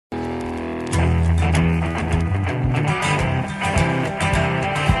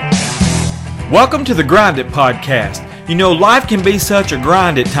Welcome to the Grind It Podcast. You know, life can be such a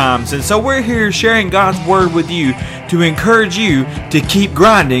grind at times, and so we're here sharing God's Word with you to encourage you to keep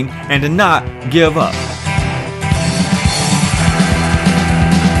grinding and to not give up.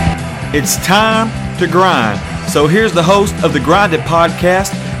 It's time to grind. So here's the host of the Grind It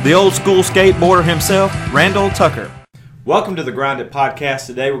Podcast, the old school skateboarder himself, Randall Tucker. Welcome to the Grind It Podcast.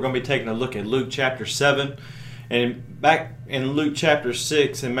 Today we're going to be taking a look at Luke chapter 7. And back in Luke chapter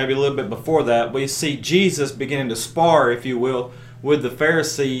 6, and maybe a little bit before that, we see Jesus beginning to spar, if you will, with the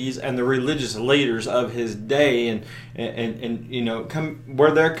Pharisees and the religious leaders of his day, and you know,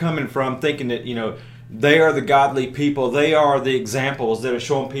 where they're coming from, thinking that, you know, they are the godly people, they are the examples that are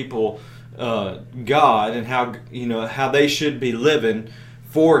showing people God and how, you know, how they should be living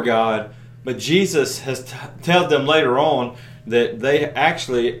for God. But Jesus has told them later on that they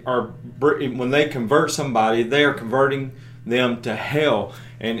actually are, when they convert somebody, they are converting them to hell.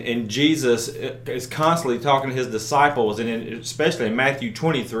 And Jesus is constantly talking to his disciples, and especially in Matthew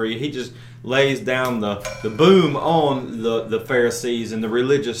 23, he just lays down the boom on the Pharisees and the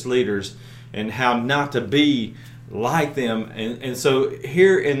religious leaders and how not to be like them. And so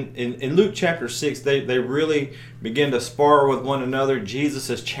here in Luke chapter 6, they really begin to spar with one another. Jesus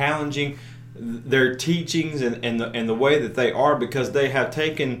is challenging their teachings and the way that they are, because they have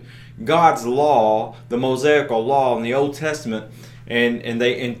taken God's law, the Mosaical law in the Old Testament, and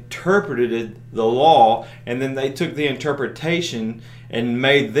they interpreted the law, and then they took the interpretation and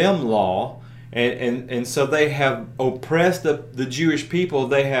made them law, and so they have oppressed the Jewish people.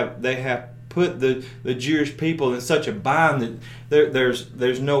 They have put the Jewish people in such a bind that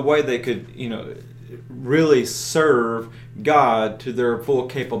there's no way they could, you know, really serve God to their full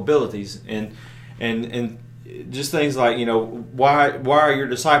capabilities, and just things like, you know, why are your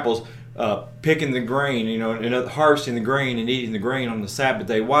disciples picking the grain, you know, and harvesting the grain and eating the grain on the Sabbath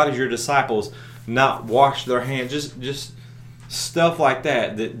day? Why does your disciples not wash their hands? Just stuff like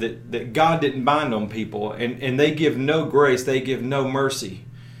that God didn't bind on people, and they give no grace, they give no mercy.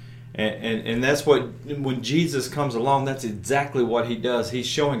 And that's what, when Jesus comes along, that's exactly what he does. He's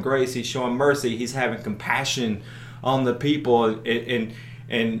showing grace, he's showing mercy, he's having compassion on the people, and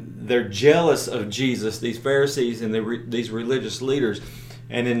they're jealous of Jesus, these Pharisees and these religious leaders.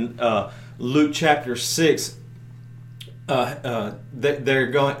 And in Luke chapter 6, they're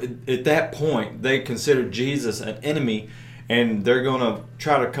going, at that point, they consider Jesus an enemy, and they're going to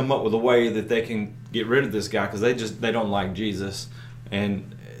try to come up with a way that they can get rid of this guy, because they don't like Jesus.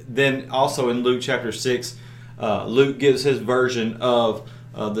 And then also in Luke chapter 6, Luke gives his version of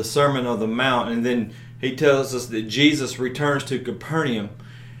the Sermon on the Mount, and then he tells us that Jesus returns to Capernaum.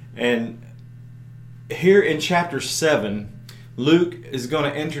 And here in chapter 7, Luke is going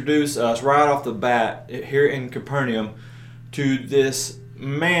to introduce us right off the bat here in Capernaum to this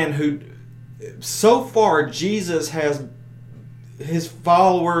man who, so far, Jesus has his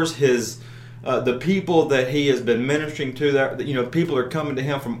followers, the people that he has been ministering to, that, you know, people are coming to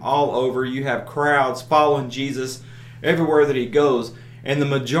him from all over. You have crowds following Jesus everywhere that he goes, and the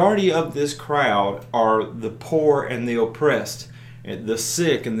majority of this crowd are the poor and the oppressed, and the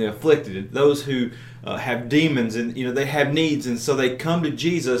sick and the afflicted, those who have demons, and, you know, they have needs, and so they come to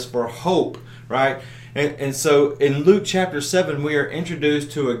Jesus for hope, right? And so in Luke chapter 7, we are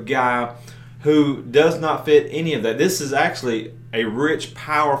introduced to a guy who does not fit any of that. This is actually a rich,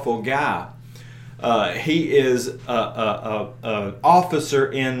 powerful guy. He is an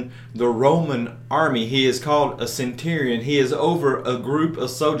officer in the Roman army. He is called a centurion. He is over a group of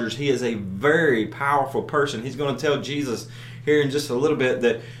soldiers. He is a very powerful person. He's going to tell Jesus here in just a little bit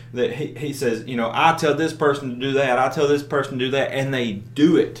that he says, you know, I tell this person to do that, I tell this person to do that, and they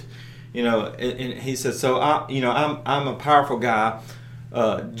do it. You know, and he says, so I'm a powerful guy,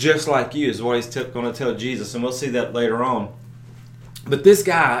 just like you, is what he's going to tell Jesus, and we'll see that later on. But this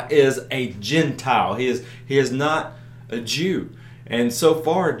guy is a Gentile. He is not a Jew. And so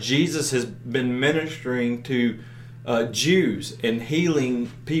far, Jesus has been ministering to Jews and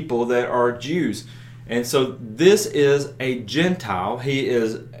healing people that are Jews. And so this is a Gentile. He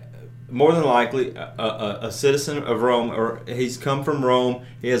is more than likely a citizen of Rome, or he's come from Rome.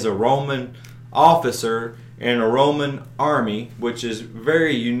 He is a Roman officer in a Roman army, which is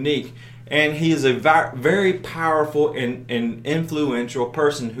very unique. And he is a very powerful and influential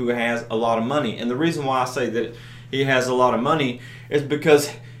person who has a lot of money. And the reason why I say that he has a lot of money is because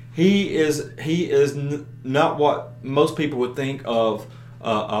he is not what most people would think of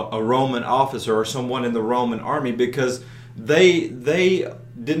a Roman officer or someone in the Roman army, because they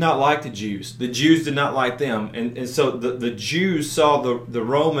did not like the Jews. The Jews did not like them. And so the Jews saw the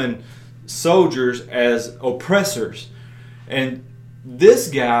Roman soldiers as oppressors. And this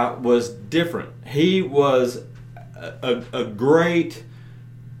guy was different. He was a great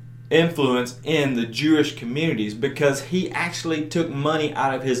influence in the Jewish communities because he actually took money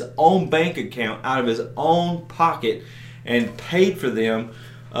out of his own bank account, out of his own pocket, and paid for them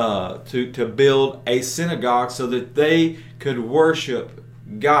to build a synagogue so that they could worship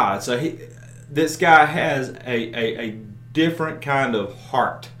God. So this guy has a different kind of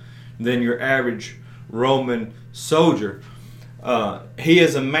heart than your average Roman soldier. He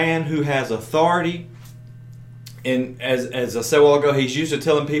is a man who has authority. And as I said a while ago, he's used to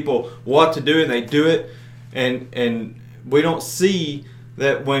telling people what to do, and they do it. And we don't see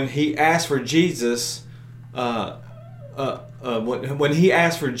that when he asked for Jesus, when he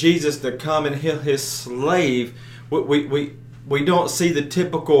asked for Jesus to come and heal his slave, we don't see the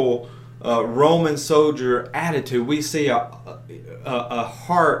typical Roman soldier attitude. We see a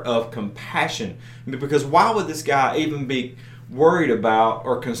heart of compassion. Because why would this guy even be worried about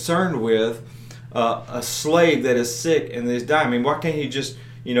or concerned with a slave that is sick and is dying? I mean, why can't he just,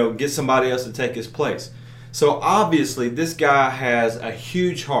 get somebody else to take his place? So obviously, this guy has a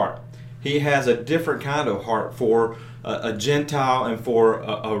huge heart. He has a different kind of heart for a Gentile and for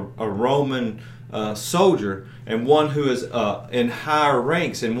a Roman soldier, and one who is in higher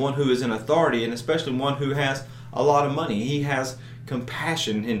ranks, and one who is in authority, and especially one who has a lot of money. He has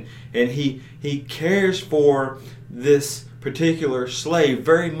compassion, and he cares for this particular slave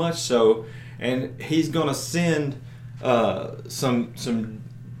very much so. And he's going to send some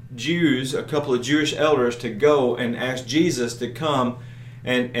Jews, a couple of Jewish elders, to go and ask Jesus to come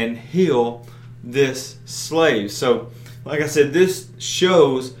and heal this slave. So, like I said, this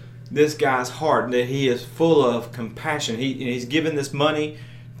shows this guy's heart, that he is full of compassion. He's given this money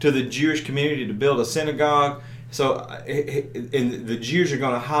to the Jewish community to build a synagogue. So, and the Jews are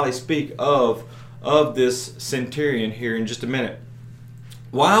going to highly speak of this centurion here in just a minute.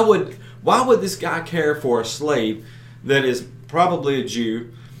 Why would this guy care for a slave that is probably a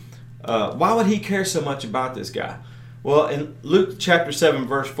Jew? Why would he care so much about this guy? Well, in Luke chapter 7,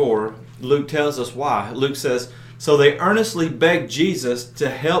 verse 4, Luke tells us why. Luke says, "So they earnestly begged Jesus to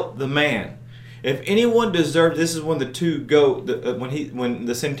help the man. If anyone deserved," this is when the two go, when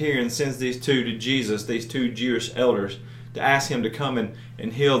the centurion sends these two to Jesus, these two Jewish elders, to ask him to come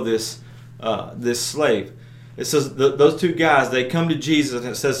and heal this slave. It says those two guys, they come to Jesus,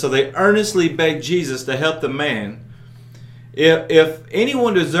 and it says, "So they earnestly begged Jesus to help the man. If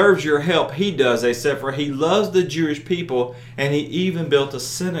anyone deserves your help, he does," they said, "for he loves the Jewish people, and he even built a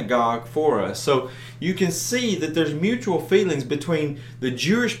synagogue for us." So you can see that there's mutual feelings between the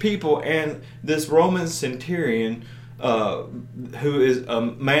Jewish people and this Roman centurion, who is a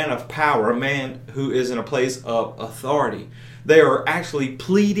man of power, a man who is in a place of authority. They are actually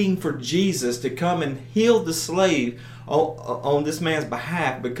pleading for Jesus to come and heal the slave on this man's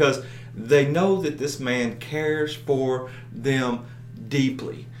behalf, because they know that this man cares for them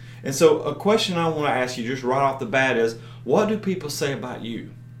deeply. And so a question I want to ask you just right off the bat is, what do people say about you?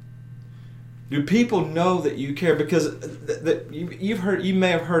 Do people know that you care? Because you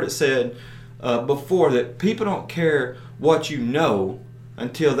may have heard it said before that people don't care what you know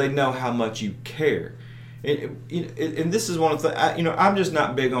until they know how much you care. And this is one of the, I'm just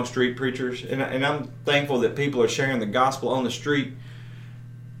not big on street preachers, and I'm thankful that people are sharing the gospel on the street.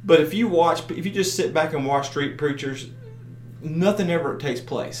 But if you just sit back and watch street preachers, nothing ever takes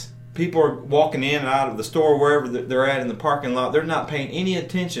place. People are walking in and out of the store, wherever they're at in the parking lot. They're not paying any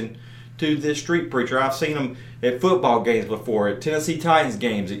attention to this street preacher. I've seen them at football games before, at Tennessee Titans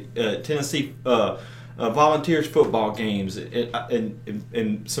games, at Tennessee Volunteers football games,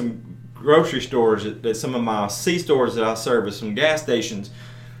 and some grocery stores, at some of my C-stores that I service, some gas stations,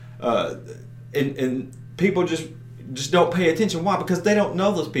 and people just don't pay attention. Why? Because they don't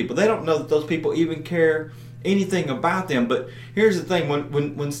know those people. They don't know that those people even care anything about them. But here's the thing: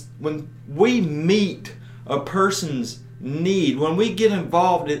 when we meet a person's need, when we get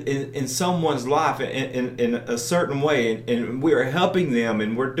involved in someone's life in a certain way, and we are helping them,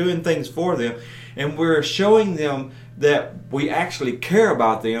 and we're doing things for them, and we're showing them that we actually care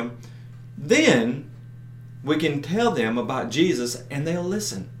about them, then we can tell them about Jesus, and they'll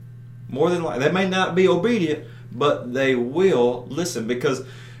listen. More than likely, they may not be obedient, but they will listen, because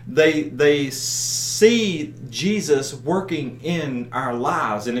they see Jesus working in our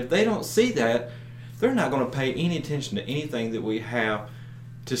lives. And if they don't see that, they're not going to pay any attention to anything that we have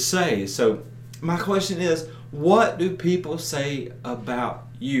to say. So my question is, what do people say about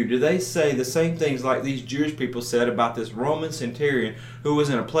you? Do they say the same things like these Jewish people said about this Roman centurion who was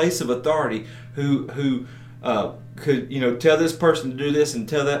in a place of authority, who could tell this person to do this and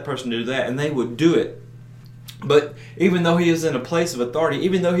tell that person to do that, and they would do it? But even though he was in a place of authority,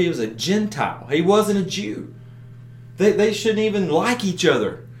 even though he was a Gentile, he wasn't a Jew. They shouldn't even like each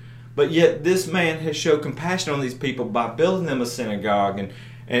other. But yet this man has showed compassion on these people by building them a synagogue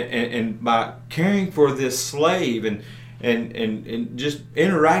and by caring for this slave and just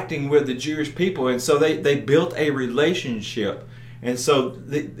interacting with the Jewish people. And so they built a relationship. And so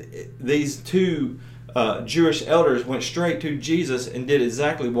these two Jewish elders went straight to Jesus and did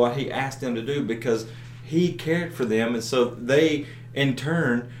exactly what he asked them to do, because he cared for them. And so they in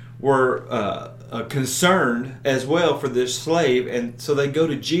turn were concerned as well for this slave. And so they go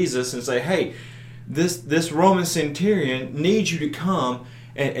to Jesus and say, hey, this Roman centurion needs you to come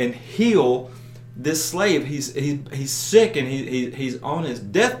and heal this slave. He's sick, and he's on his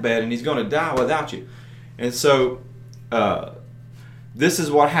deathbed, and he's going to die without you. And so this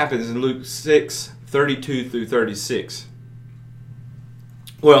is what happens in Luke 6:32 through 36.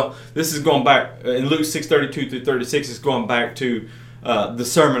 Well, this is going back in Luke 6:32 through 36. It's going back to the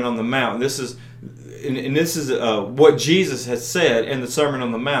Sermon on the Mount. This is what Jesus has said in the Sermon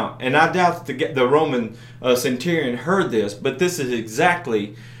on the Mount. And I doubt that the Roman centurion heard this, but this is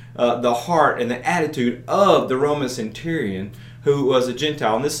exactly the heart and the attitude of the Roman centurion, who was a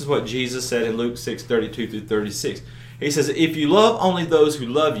Gentile. And this is what Jesus said in Luke 6:32 through 36. He says, if you love only those who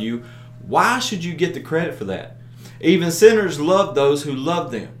love you, why should you get the credit for that? Even sinners love those who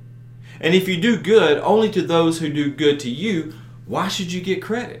love them. And if you do good only to those who do good to you, why should you get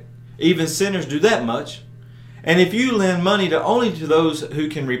credit? Even sinners do that much. And if you lend money only to those who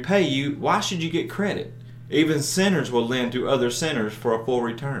can repay you, why should you get credit? Even sinners will lend to other sinners for a full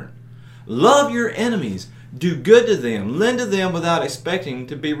return. Love your enemies. Do good to them. Lend to them without expecting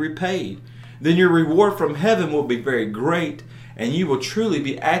to be repaid. Then your reward from heaven will be very great, and you will truly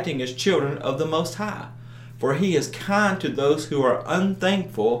be acting as children of the Most High. For he is kind to those who are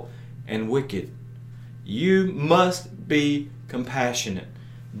unthankful and wicked. You must be compassionate,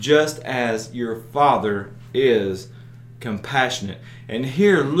 just as your Father is compassionate. And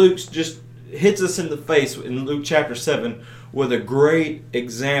here Luke just hits us in the face in Luke chapter 7 with a great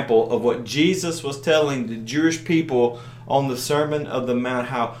example of what Jesus was telling the Jewish people on the Sermon of the Mount,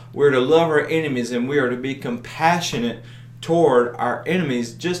 how we're to love our enemies and we are to be compassionate toward our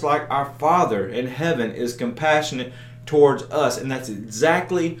enemies, just like our Father in heaven is compassionate towards us. And that's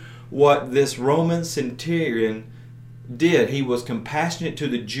exactly what this Roman centurion did. He was compassionate to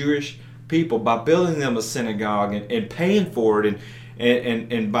the Jewish people by building them a synagogue and paying for it,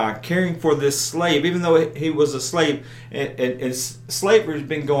 and by caring for this slave, even though he was a slave. And slavery has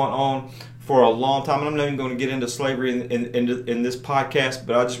been going on for a long time. And I'm not even going to get into slavery in this podcast,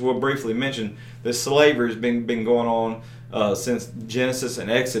 but I just will briefly mention that slavery has been going on since Genesis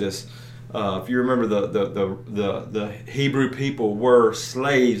and Exodus. If you remember, the Hebrew people were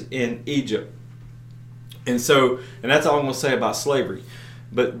slaves in Egypt. And that's all I'm going to say about slavery.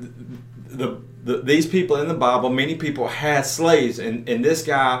 But these people in the Bible, many people had slaves, and this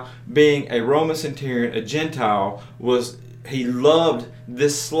guy, being a Roman centurion, a Gentile, he loved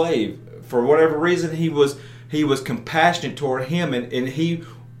this slave. For whatever reason, he was compassionate toward him, and he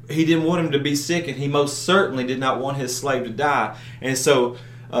didn't want him to be sick, and he most certainly did not want his slave to die. And so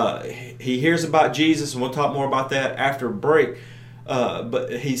he hears about Jesus, and we'll talk more about that after a break.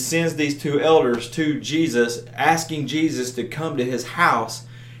 But he sends these two elders to Jesus, asking Jesus to come to his house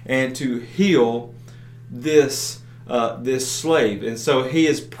and to heal this slave. And so he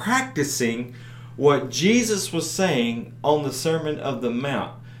is practicing what Jesus was saying on the Sermon of the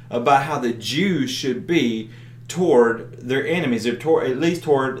Mount about how the Jews should be toward their enemies, or at least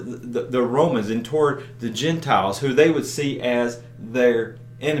toward the Romans and toward the Gentiles, who they would see as their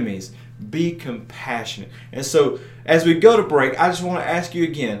enemies. Be compassionate. And so as we go to break, I just want to ask you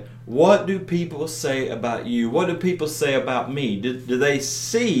again, what do people say about you? What do people say about me? Do they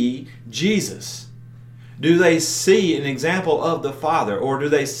see Jesus? Do they see an example of the Father? Or do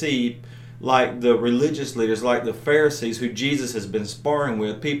they see, like the religious leaders, like the Pharisees who Jesus has been sparring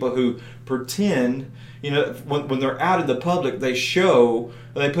with, people who pretend, when they're out in the public, they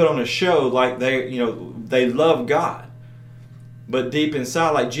put on a show like they love God. But deep inside,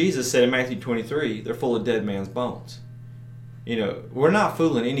 like Jesus said in Matthew 23, they're full of dead man's bones. We're not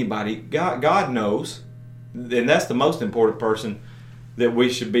fooling anybody. God knows, and that's the most important person that we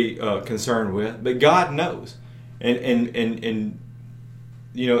should be concerned with. But God knows, and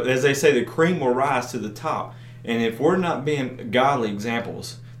as they say, the cream will rise to the top. And if we're not being godly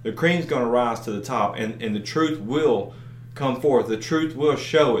examples, the cream's going to rise to the top, and the truth will come forth. The truth will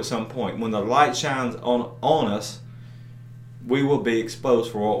show at some point. When the light shines on us, we will be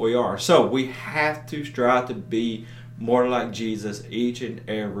exposed for what we are. So we have to strive to be more like Jesus each and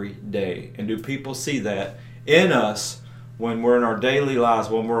every day. And do people see that in us when we're in our daily lives,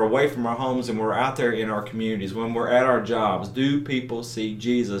 when we're away from our homes and we're out there in our communities, when we're at our jobs? Do people see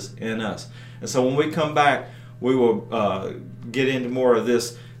Jesus in us? And so when we come back, we will get into more of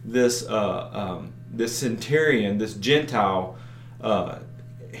this centurion, this Gentile,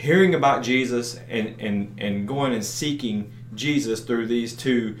 hearing about Jesus and going and seeking Jesus through these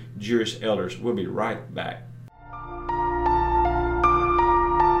two Jewish elders. We'll be right back.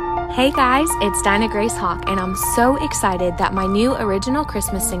 Hey guys, it's Dinah Grace Hawk, and I'm so excited that my new original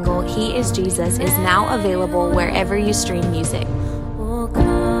Christmas single, He Is Jesus, is now available wherever you stream music.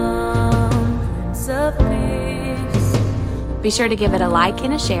 Be sure to give it a like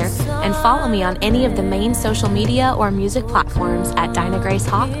and a share, and follow me on any of the main social media or music platforms at Dinah Grace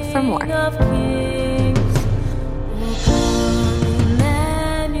Hawk for more.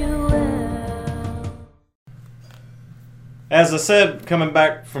 As I said, coming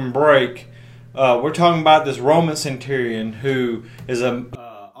back from break, we're talking about this Roman centurion who is an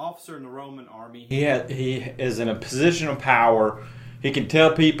officer in the Roman army. He is in a position of power. He can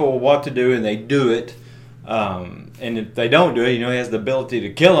tell people what to do, and they do it. And if they don't do it, he has the ability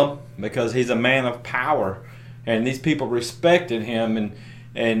to kill them because he's a man of power. And these people respected him.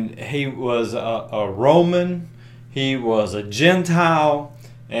 And he was a Roman. He was a Gentile.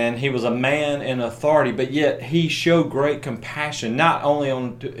 And he was a man in authority, but yet he showed great compassion, not only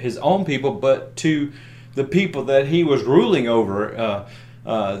on his own people, but to the people that he was ruling over,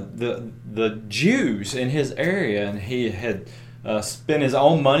 the Jews in his area. And he had spent his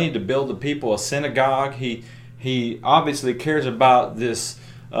own money to build the people a synagogue. He obviously cares about this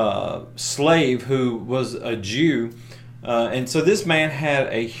slave who was a Jew. And so this man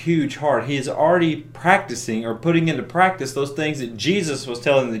had a huge heart. He is already practicing or putting into practice those things that Jesus was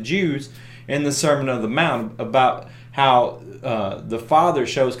telling the Jews in the Sermon on the Mount about how the Father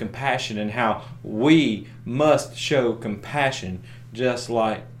shows compassion and how we must show compassion just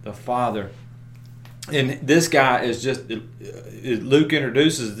like the Father. And this guy is just, Luke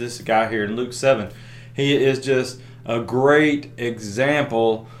introduces this guy here in Luke 7. He is just a great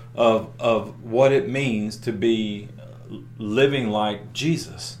example of what it means to be living like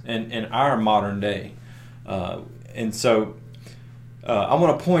Jesus in our modern day. And so I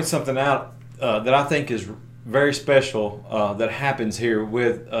want to point something out that I think is very special that happens here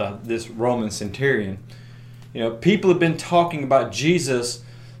with this Roman centurion. People have been talking about Jesus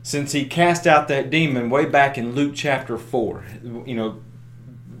since he cast out that demon way back in Luke chapter 4.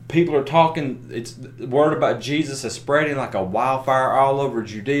 People are talking, the word about Jesus is spreading like a wildfire all over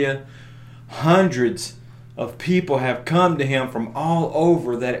Judea. Hundreds of people have come to him from all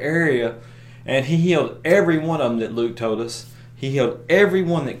over that area, and he healed every one of them that Luke told us. He healed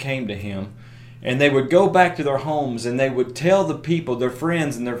everyone that came to him, and they would go back to their homes and they would tell the people, their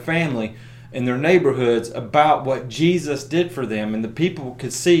friends and their family and their neighborhoods about what Jesus did for them. And the people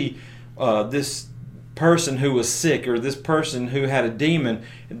could see this person who was sick or this person who had a demon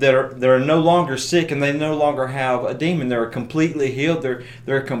that are no longer sick, and they no longer have a demon. They're completely healed.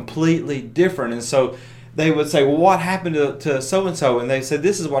 They're completely different. And so they would say, well, what happened to so-and-so? And they said,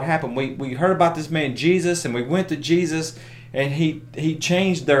 this is what happened. We heard about this man Jesus, and we went to Jesus, and he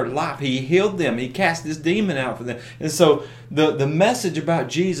changed their life. He healed them. He cast this demon out for them. And so the message about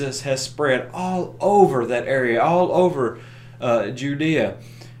Jesus has spread all over that area, all over Judea.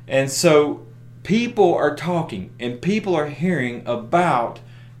 And so people are talking, and people are hearing about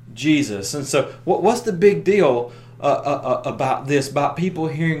Jesus. And so what's the big deal about this, about people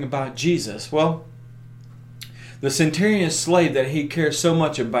hearing about Jesus? Well, the centurion's slave that he cared so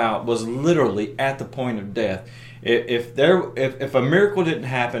much about was literally at the point of death. If a miracle didn't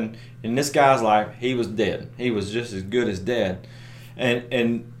happen in this guy's life, he was dead. He was just as good as dead.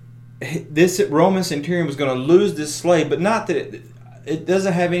 And this Roman centurion was going to lose this slave, but not that it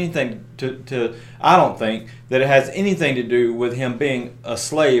doesn't have anything to I don't think that it has anything to do with him being a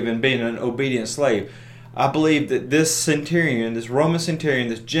slave and being an obedient slave. I believe that this centurion, this Roman centurion,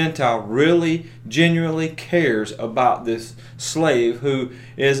 this Gentile, really genuinely cares about this slave who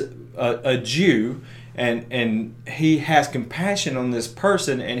is a Jew, and he has compassion on this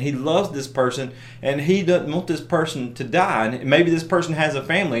person, and he loves this person, and he doesn't want this person to die. And maybe this person has a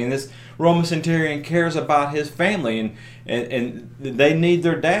family, and this Roman centurion cares about his family, and they need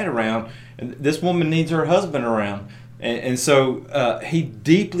their dad around, and this woman needs her husband around. And so he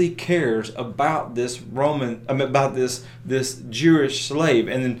deeply cares about this this Jewish slave.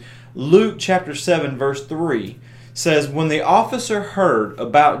 And then Luke chapter 7 verse 3 says, when the officer heard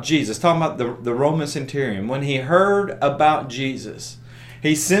about Jesus, talking about the Roman centurion, when he heard about Jesus,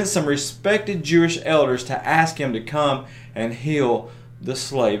 he sent some respected Jewish elders to ask him to come and heal the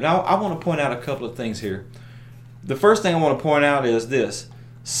slave. Now I want to point out a couple of things here. the first thing I want to point out is this.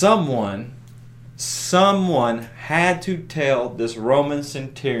 Someone had to tell this Roman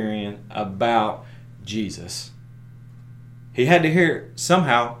centurion about Jesus. He had to hear it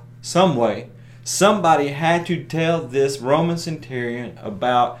somehow, some way. Somebody had to tell this Roman centurion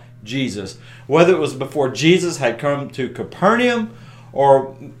about Jesus. Whether it was before Jesus had come to Capernaum,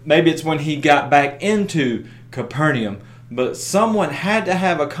 or maybe it's when he got back into Capernaum. But someone had to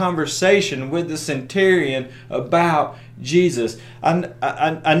have a conversation with the centurion about Jesus.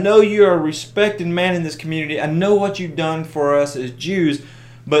 I know you're a respected man in this community. I know what you've done for us as Jews.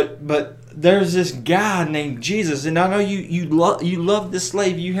 But there's this guy named Jesus, and I know you love this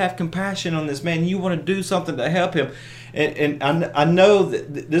slave. You have compassion on this man. You want to do something to help him. And I know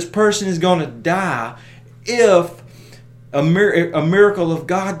that this person is going to die if a miracle of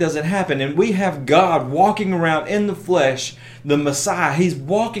God doesn't happen. And we have God walking around in the flesh, the Messiah. He's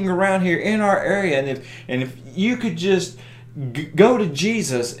walking around here in our area. And if you could just go to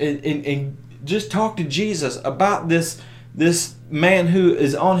Jesus and just talk to Jesus about this man who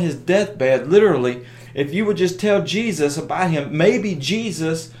is on his deathbed, literally, if you would just tell Jesus about him, maybe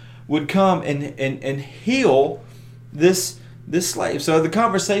Jesus would come and heal this slave. So the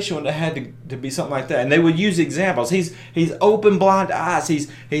conversation would have had to be something like that, and they would use examples. He's opened blind eyes.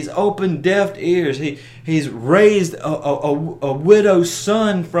 He's opened deaf ears. He's raised a widow's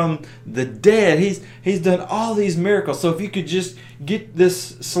son from the dead. He's done all these miracles. So if you could just get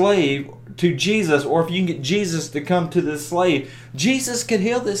this slave to Jesus, or if you can get Jesus to come to this slave, Jesus could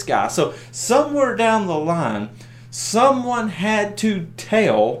heal this guy. So somewhere down the line, someone had to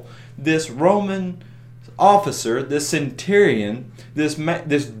tell this Roman officer, this centurion, this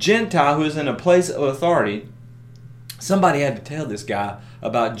Gentile who is in a place of authority, somebody had to tell this guy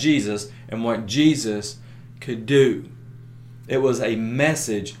about Jesus and what Jesus could do. It was a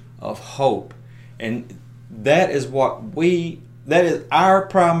message of hope. And that is our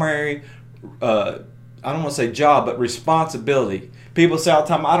primary, I don't want to say job, but responsibility. People say all the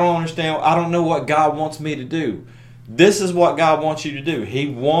time, I don't understand, I don't know what God wants me to do. This is what God wants you to do. He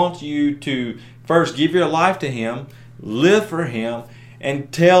wants you to first give your life to Him, live for Him,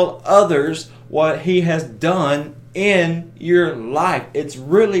 and tell others what He has done in your life. It's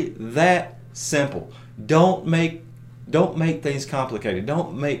really that simple. Don't make things complicated.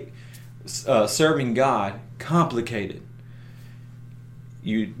 Don't make serving God complicated.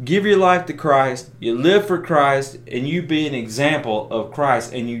 You give your life to Christ, you live for Christ, and you be an example of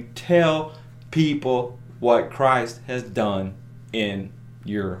Christ, and you tell people what Christ has done in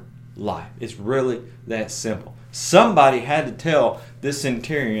your life. It's really that simple. Somebody had to tell this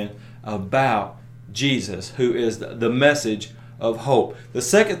centurion about Jesus, who is the message of hope. The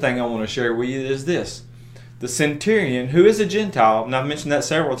second thing I want to share with you is this. The centurion, who is a Gentile, and I've mentioned that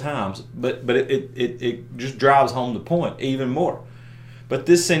several times, but it just drives home the point even more. But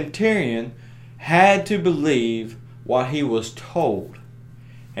this centurion had to believe what he was told,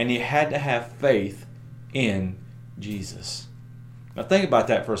 and he had to have faith in Jesus. Now think about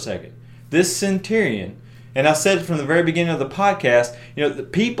that for a second. This centurion, and I said it from the very beginning of the podcast, the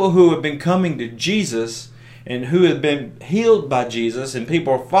people who have been coming to Jesus and who have been healed by Jesus, and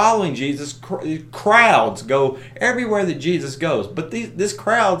people are following Jesus, crowds go everywhere that Jesus goes. But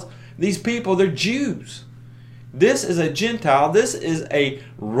these people, they're Jews. This is a Gentile. This is a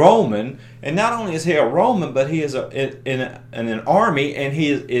Roman. And not only is he a Roman, but he is in an army, and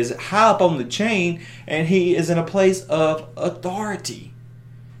he is high up on the chain, and he is in a place of authority.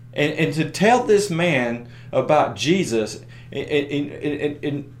 And to tell this man about Jesus,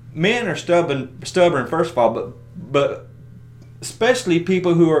 and men are stubborn first of all, but especially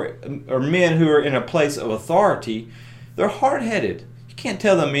people who are men who are in a place of authority, they're hard-headed. You can't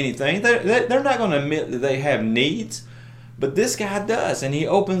tell them anything. They're not going to admit that they have needs, but this guy does, and he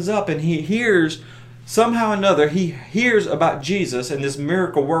opens up and he hears, somehow or another, he hears about Jesus and this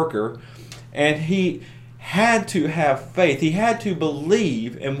miracle worker, and he had to have faith. He had to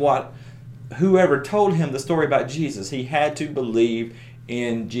believe in what whoever told him the story about Jesus. He had to believe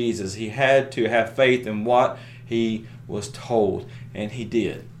in Jesus. He had to have faith in what he was told, and he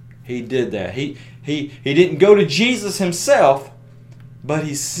did. He did that. He didn't go to Jesus himself, but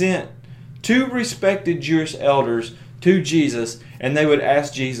he sent two respected Jewish elders to Jesus, and they would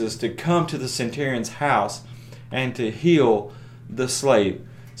ask Jesus to come to the centurion's house and to heal the slave.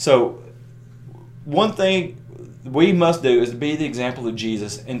 So one thing we must do is be the example of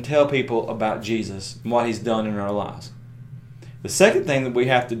Jesus and tell people about Jesus and what He's done in our lives. The second thing that we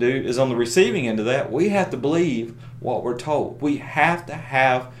have to do is, on the receiving end of that, we have to believe what we're told. We have to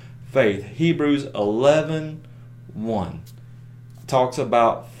have faith. Hebrews 11:1 talks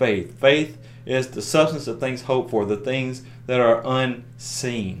about faith. Faith is the substance of things hoped for, the things that are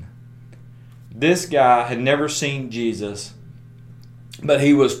unseen. This guy had never seen Jesus, but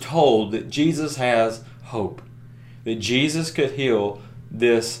he was told that Jesus has hope, that Jesus could heal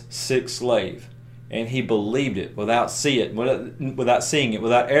this sick slave. And he believed it without seeing it,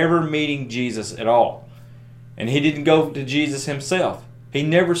 without ever meeting Jesus at all. And he didn't go to Jesus himself. He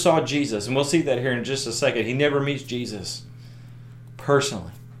never saw Jesus. And we'll see that here in just a second. He never meets Jesus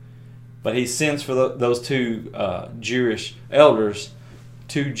personally. But he sends for those two Jewish elders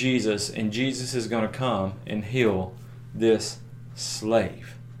to Jesus. And Jesus is going to come and heal this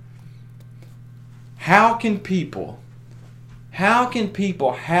slave. How can people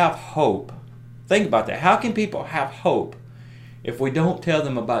have hope? Think about that. How can people have hope if we don't tell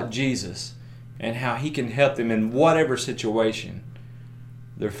them about Jesus and how he can help them in whatever situation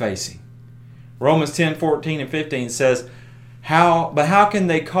they're facing? Romans 10:14 and 15 says, how can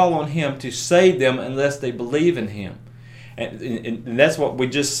they call on him to save them unless they believe in him? And that's what we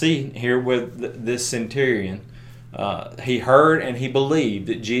just see here with this centurion. He heard and he believed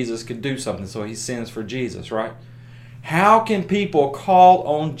that Jesus could do something, so he sends for Jesus, right? How can people call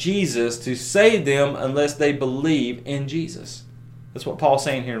on Jesus to save them unless they believe in Jesus? That's what Paul's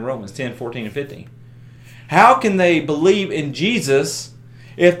saying here in Romans 10:14 and 15. How can they believe in Jesus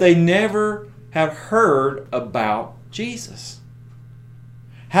if they never have heard about Jesus?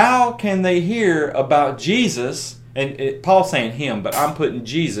 How can they hear about Jesus? And Paul's saying him, but I'm putting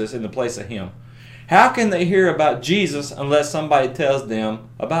Jesus in the place of him. How can they hear about Jesus unless somebody tells them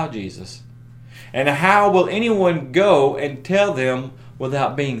about Jesus? And how will anyone go and tell them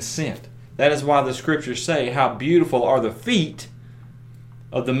without being sent? That is why the scriptures say, how beautiful are the feet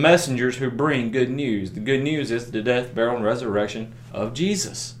of the messengers who bring good news. The good news is the death, burial, and resurrection of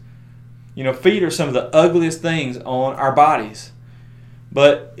Jesus. You know, feet are some of the ugliest things on our bodies.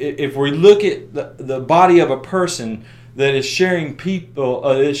 But if we look at the body of a person that is sharing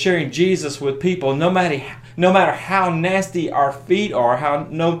Jesus with people, no matter how nasty our feet are,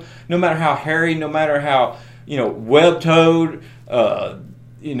 no matter how hairy, no matter how web-toed,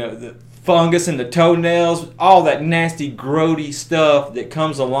 the fungus in the toenails, all that nasty, grody stuff that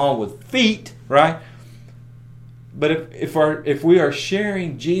comes along with feet, right? But if we are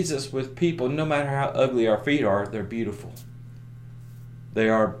sharing Jesus with people, no matter how ugly our feet are, they're beautiful. They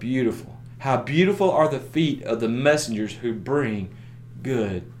are beautiful. How beautiful are the feet of the messengers who bring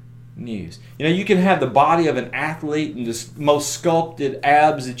good news. You know, you can have the body of an athlete and the most sculpted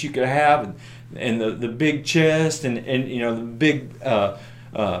abs that you could have, and the big chest, and the big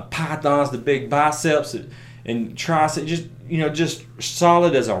pythons, the big biceps and triceps, just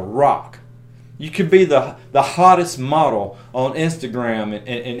solid as a rock. You could be the hottest model on Instagram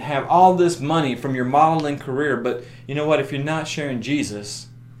and have all this money from your modeling career, but you know what? If you're not sharing Jesus,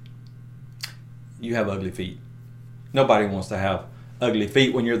 you have ugly feet. Nobody wants to have ugly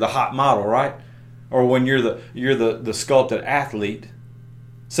feet when you're the hot model, right? Or when you're the sculpted athlete.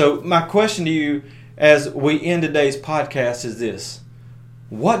 So my question to you as we end today's podcast is this: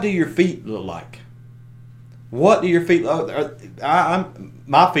 what do your feet look like? What do your feet look like?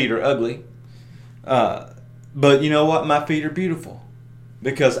 My feet are ugly. But you know what? My feet are beautiful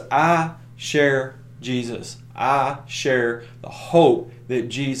because I share Jesus. I share the hope that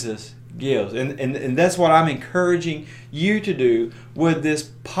Jesus gives. And that's what I'm encouraging you to do with this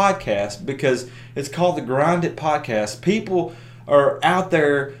podcast, because it's called the Grind It Podcast. People are out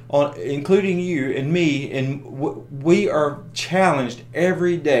there, including you and me, and we are challenged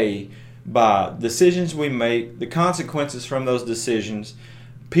every day by decisions we make, the consequences from those decisions,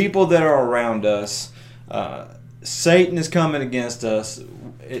 people that are around us. Satan is coming against us,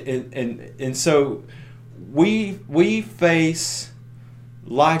 and so we face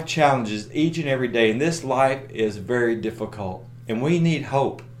life challenges each and every day, and this life is very difficult, and we need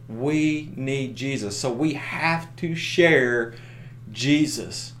hope. We need Jesus, so we have to share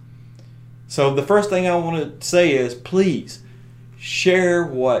Jesus. So the first thing I want to say is, please share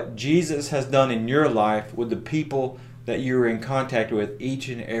what Jesus has done in your life with the people that you're in contact with each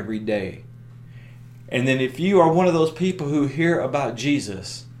and every day. And then if you are one of those people who hear about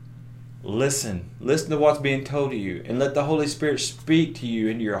Jesus, listen to what's being told to you, and let the Holy Spirit speak to you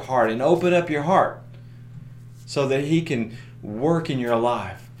into your heart, and open up your heart so that He can work in your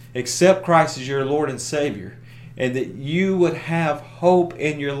life. Accept Christ as your Lord and Savior, and that you would have hope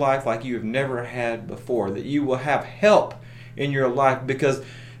in your life like you have never had before, that you will have help in your life, because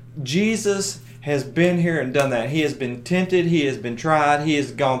Jesus has been here and done that. He has been tempted, He has been tried, He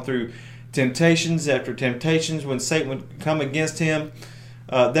has gone through temptations after temptations when Satan would come against Him.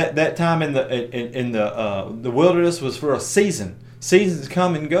 That time in the wilderness was for a season. Seasons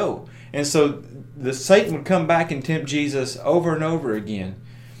come and go, And so Satan would come back and tempt Jesus over and over again.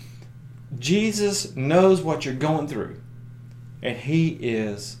 Jesus knows what you're going through, and He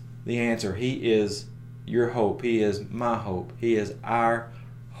is the answer. He is your hope. He is my hope. He is our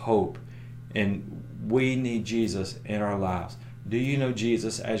hope. And we need Jesus in our lives. Do you know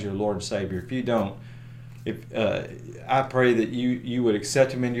Jesus as your Lord and Savior? If you don't, I pray that you would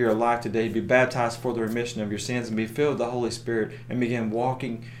accept Him into your life today, be baptized for the remission of your sins, and be filled with the Holy Spirit, and begin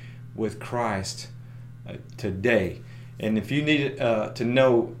walking with Christ today. And if you need to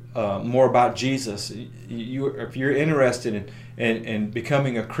know more about Jesus, if you're interested in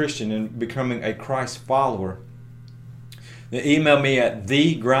becoming a Christian and becoming a Christ follower, then email me at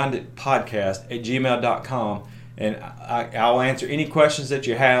thegrindedpodcast@gmail.com, and I'll answer any questions that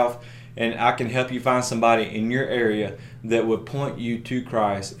you have, and I can help you find somebody in your area that would point you to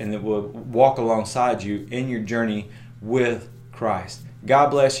Christ and that will walk alongside you in your journey with Christ. God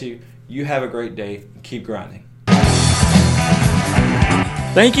bless you. You have a great day. Keep grinding.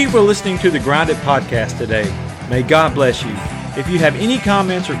 Thank you for listening to the Grinded Podcast today. May God bless you. If you have any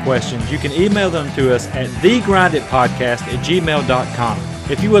comments or questions, you can email them to us at thegrindedpodcast@gmail.com.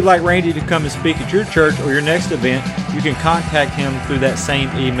 If you would like Randy to come and speak at your church or your next event, you can contact him through that same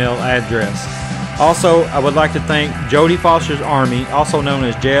email address. Also, I would like to thank Jody Foster's Army, also known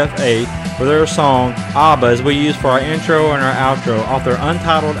as JFA, for their song Abba, as we use for our intro and our outro off their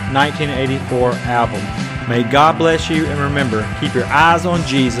untitled 1984 album. May God bless you, and remember, keep your eyes on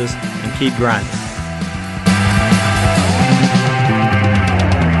Jesus and keep grinding.